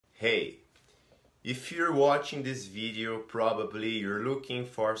Hey, if you're watching this video, probably you're looking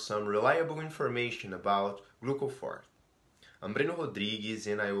for some reliable information about Glucofort. I'm Breno Rodrigues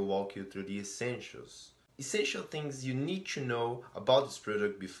and I will walk you through the essentials. Essential things you need to know about this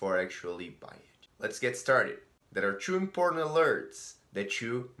product before actually buy it. Let's get started. There are two important alerts that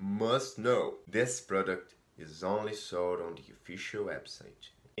you must know. This product is only sold on the official website.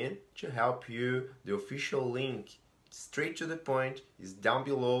 And to help you, the official link, straight to the point, is down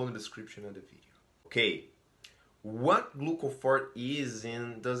below in the description of the video. Okay, what Glucofort is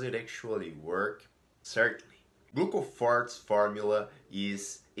and does it actually work? Certainly. Glucofort's formula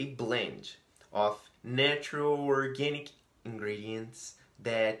is a blend of natural organic ingredients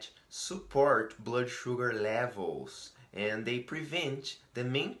that support blood sugar levels and they prevent the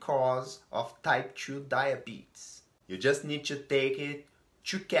main cause of type 2 diabetes. You just need to take it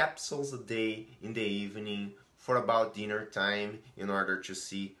 2 capsules a day in the evening for about dinner time in order to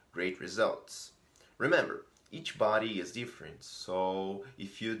see great results. Remember, each body is different, so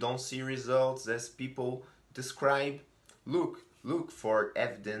if you don't see results as people describe, look for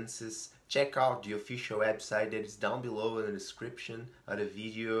evidences, check out the official website that is down below in the description of the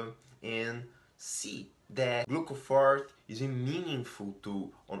video and see that Glucofort is a meaningful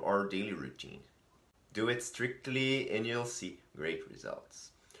tool on our daily routine. Do it strictly and you'll see great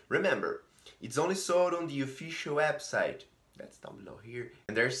results. Remember, it's only sold on the official website, that's down below here.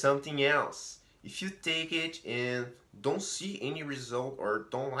 And there's something else. If you take it and don't see any result or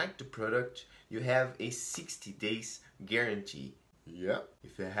don't like the product, you have a 60 days guarantee. Yeah,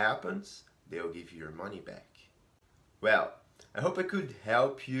 if it happens, they'll give you your money back. Well, I hope I could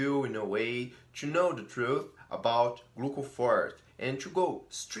help you in a way to know the truth about Glucofort and to go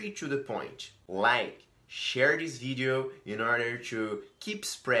straight to the point. Like, share this video in order to keep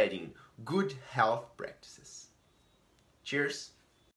spreading good health practices. Cheers!